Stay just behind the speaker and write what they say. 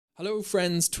Hello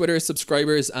friends, Twitter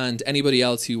subscribers and anybody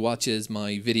else who watches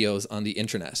my videos on the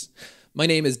internet. My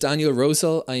name is Daniel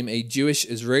Rosehill. I'm a Jewish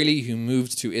Israeli who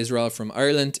moved to Israel from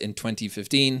Ireland in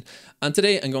 2015, and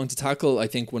today I'm going to tackle, I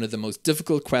think, one of the most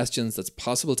difficult questions that's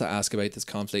possible to ask about this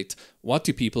conflict. What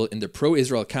do people in the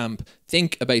pro-Israel camp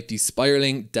think about the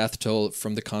spiralling death toll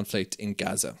from the conflict in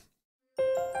Gaza?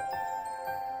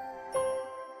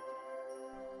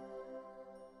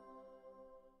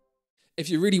 If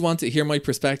you really want to hear my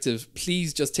perspective,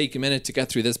 please just take a minute to get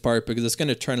through this part because it's going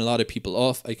to turn a lot of people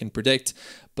off, I can predict,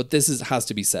 but has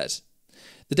to be said.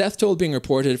 The death toll being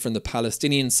reported from the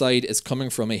Palestinian side is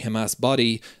coming from a Hamas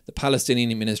body, the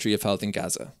Palestinian Ministry of Health in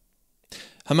Gaza.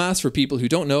 Hamas, for people who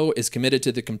don't know, is committed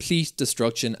to the complete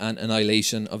destruction and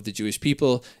annihilation of the Jewish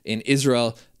people in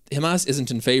Israel. Hamas isn't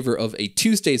in favour of a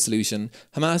two-state solution.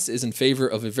 Hamas is in favour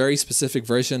of a very specific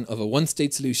version of a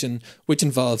one-state solution, which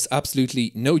involves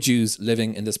absolutely no Jews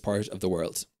living in this part of the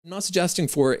world. I'm not suggesting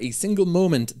for a single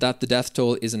moment that the death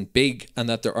toll isn't big and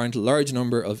that there aren't a large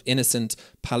number of innocent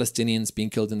Palestinians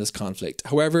being killed in this conflict.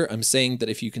 However, I'm saying that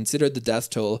if you consider the death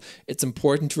toll, it's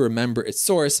important to remember its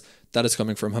source, that is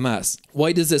coming from Hamas.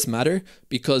 Why does this matter?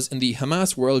 Because in the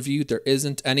Hamas worldview, there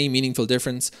isn't any meaningful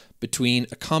difference between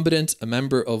a combatant, a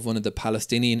member of one of the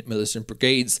Palestinian militant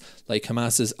brigades, like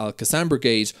Hamas's Al-Qassam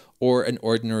brigade, or an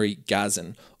ordinary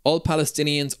Gazan. All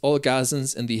Palestinians, all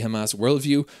Gazans in the Hamas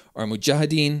worldview are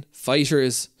mujahideen,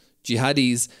 fighters,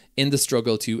 jihadis in the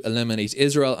struggle to eliminate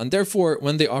Israel, and therefore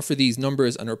when they offer these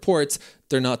numbers and reports,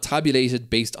 they're not tabulated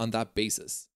based on that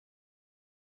basis.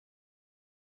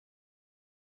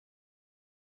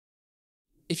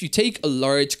 If you take a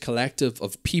large collective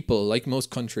of people, like most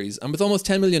countries, and with almost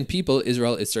 10 million people,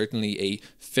 Israel is certainly a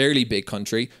fairly big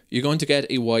country, you're going to get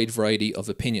a wide variety of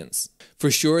opinions. For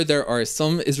sure, there are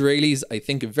some Israelis, I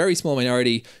think a very small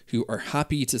minority, who are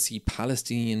happy to see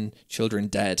Palestinian children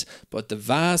dead. But the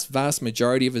vast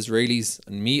majority of Israelis,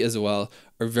 and me as well,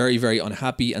 are very, very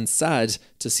unhappy and sad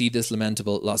to see this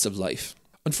lamentable loss of life.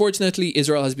 Unfortunately,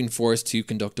 Israel has been forced to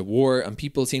conduct a war, and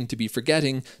people seem to be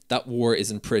forgetting that war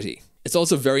isn't pretty. It's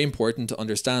also very important to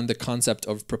understand the concept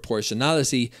of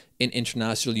proportionality in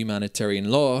international humanitarian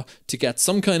law to get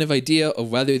some kind of idea of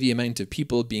whether the amount of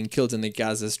people being killed in the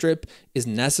Gaza Strip is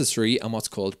necessary and what's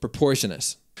called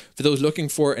proportionate. For those looking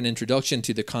for an introduction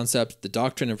to the concept, the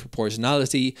doctrine of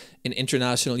proportionality in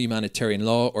international humanitarian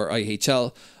law, or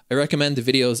IHL, I recommend the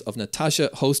videos of Natasha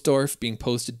Hostdorf being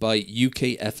posted by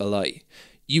UKFLI.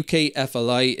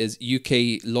 UKFLI is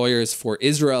UK Lawyers for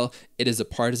Israel. It is a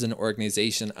partisan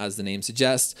organisation, as the name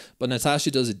suggests, but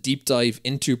Natasha does a deep dive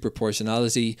into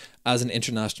proportionality as an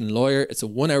international lawyer. It's a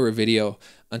 1-hour video,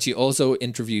 and she also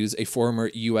interviews a former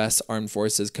US Armed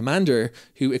Forces commander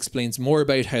who explains more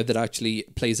about how that actually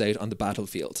plays out on the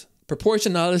battlefield.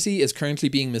 Proportionality is currently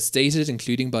being misstated,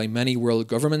 including by many world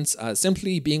governments, as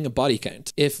simply being a body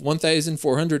count. If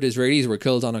 1,400 Israelis were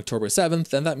killed on October 7th,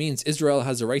 then that means Israel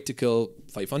has a right to kill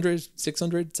 500,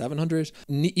 600, 700.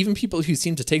 Even people who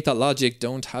seem to take that logic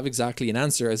don't have exactly an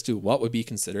answer as to what would be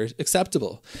considered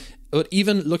acceptable. But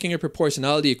even looking at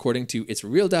proportionality according to its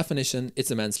real definition, it's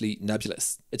immensely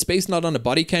nebulous. It's based not on a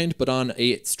body count, but on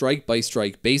a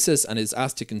strike-by-strike basis, and is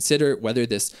asked to consider whether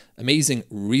this amazing,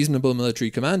 reasonable military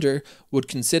commander would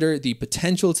consider the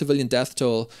potential civilian death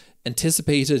toll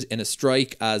anticipated in a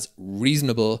strike as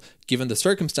reasonable given the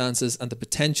circumstances and the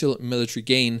potential military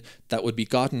gain that would be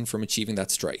gotten from achieving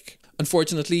that strike.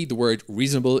 Unfortunately, the word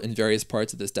reasonable in various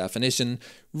parts of this definition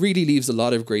really leaves a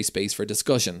lot of grey space for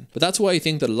discussion. But that's why I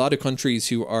think that a lot of countries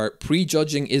who are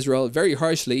prejudging Israel very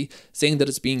harshly, saying that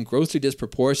it's being grossly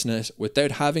disproportionate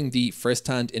without having the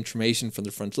first-hand information from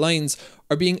the front lines,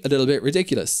 are being a little bit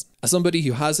ridiculous. As somebody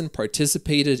who hasn't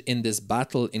participated in this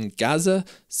battle in Gaza,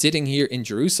 sitting here in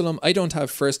Jerusalem, I don't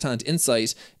have first-hand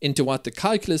insight into what the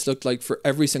calculus looked like for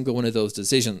every single one of those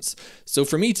decisions. So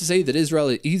for me to say that Israel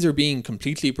is either being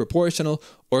completely proportional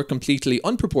or completely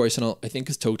unproportional, I think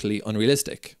is totally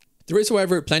unrealistic. There is,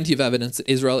 however, plenty of evidence that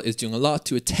Israel is doing a lot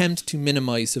to attempt to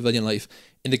minimize civilian life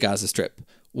in the Gaza Strip.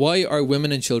 Why are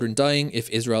women and children dying if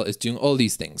Israel is doing all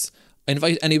these things? I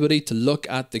invite anybody to look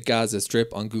at the Gaza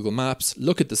Strip on Google Maps,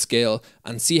 look at the scale,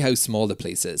 and see how small the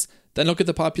place is. Then look at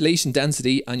the population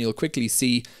density and you'll quickly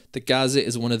see that Gaza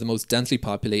is one of the most densely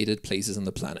populated places on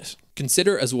the planet.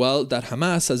 Consider as well that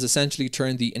Hamas has essentially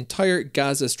turned the entire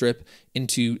Gaza Strip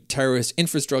into terrorist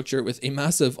infrastructure with a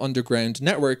massive underground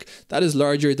network that is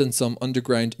larger than some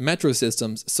underground metro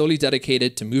systems solely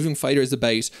dedicated to moving fighters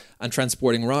about and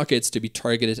transporting rockets to be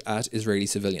targeted at Israeli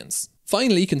civilians.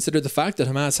 Finally, consider the fact that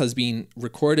Hamas has been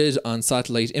recorded on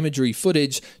satellite imagery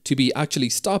footage to be actually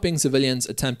stopping civilians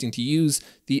attempting to use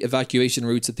the evacuation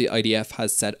routes that the IDF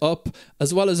has set up,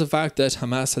 as well as the fact that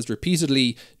Hamas has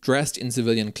repeatedly dressed in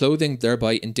civilian clothing,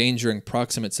 thereby endangering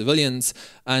proximate civilians,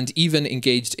 and even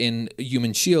engaged in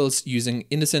human shields using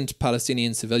innocent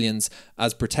Palestinian civilians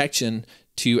as protection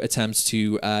to attempts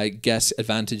to get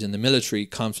advantage in the military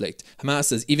conflict.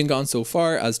 Hamas has even gone so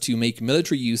far as to make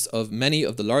military use of many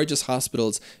of the largest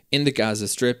hospitals in the Gaza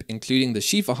Strip, including the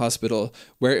Shifa hospital,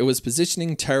 where it was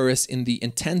positioning terrorists in the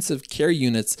intensive care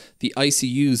units, the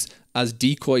ICUs, as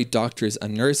decoy doctors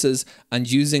and nurses,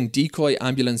 and using decoy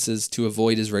ambulances to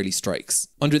avoid Israeli strikes.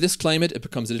 Under this climate, it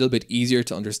becomes a little bit easier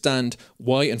to understand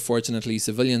why, unfortunately,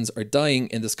 civilians are dying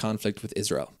in this conflict with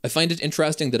Israel. I find it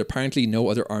interesting that apparently no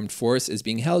other armed force is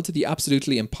being held to the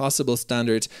absolutely impossible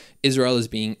standard Israel is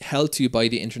being held to by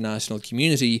the international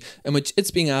community, in which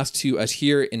it's being asked to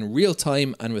adhere in real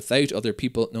time and without other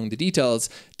people knowing the details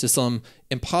to some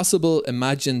impossible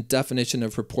imagined definition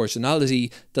of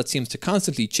proportionality that seems to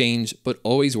constantly change but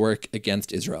always work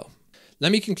against Israel.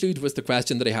 Let me conclude with the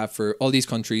question that I have for all these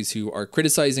countries who are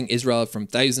criticizing Israel from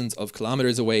thousands of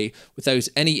kilometers away without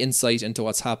any insight into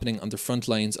what's happening on the front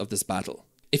lines of this battle.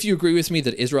 If you agree with me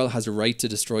that Israel has a right to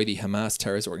destroy the Hamas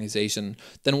terrorist organization,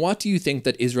 then what do you think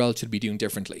that Israel should be doing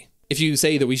differently? If you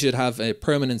say that we should have a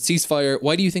permanent ceasefire,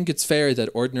 why do you think it's fair that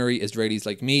ordinary Israelis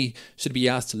like me should be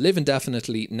asked to live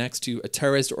indefinitely next to a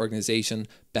terrorist organization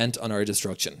bent on our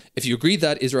destruction? If you agree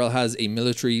that Israel has a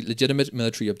legitimate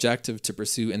military objective to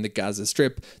pursue in the Gaza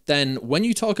Strip, then when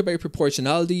you talk about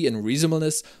proportionality and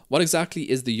reasonableness, what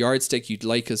exactly is the yardstick you'd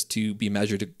like us to be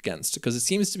measured against? Because it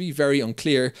seems to be very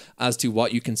unclear as to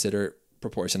what you consider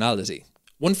proportionality.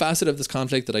 One facet of this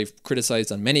conflict that I've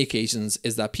criticized on many occasions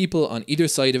is that people on either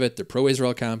side of it, the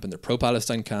pro-Israel camp and the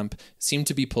pro-Palestine camp, seem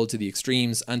to be pulled to the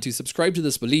extremes and to subscribe to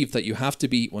this belief that you have to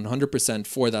be 100%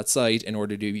 for that side in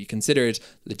order to be considered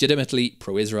legitimately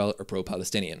pro-Israel or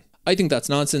pro-Palestinian. I think that's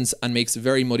nonsense and makes a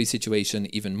very muddy situation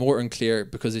even more unclear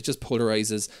because it just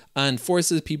polarizes and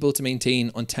forces people to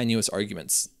maintain untenuous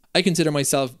arguments. I consider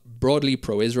myself broadly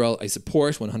pro-Israel. I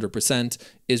support 100%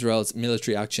 Israel's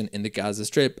military action in the Gaza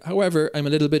Strip. However, I'm a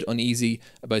little bit uneasy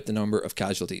about the number of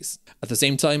casualties. At the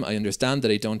same time, I understand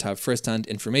that I don't have first-hand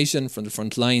information from the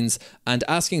front lines, and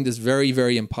asking this very,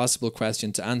 very impossible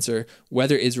question to answer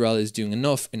whether Israel is doing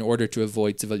enough in order to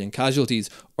avoid civilian casualties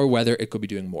or whether it could be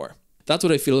doing more. That's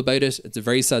what I feel about it. It's a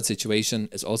very sad situation.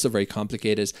 It's also very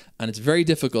complicated, and it's very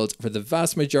difficult for the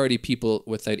vast majority of people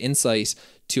without insight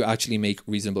to actually make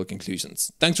reasonable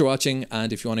conclusions. Thanks for watching,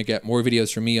 and if you want to get more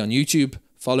videos from me on YouTube,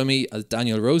 follow me as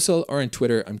Daniel Rosehill, or on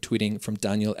Twitter I'm tweeting from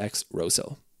Daniel X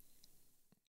Rosehill.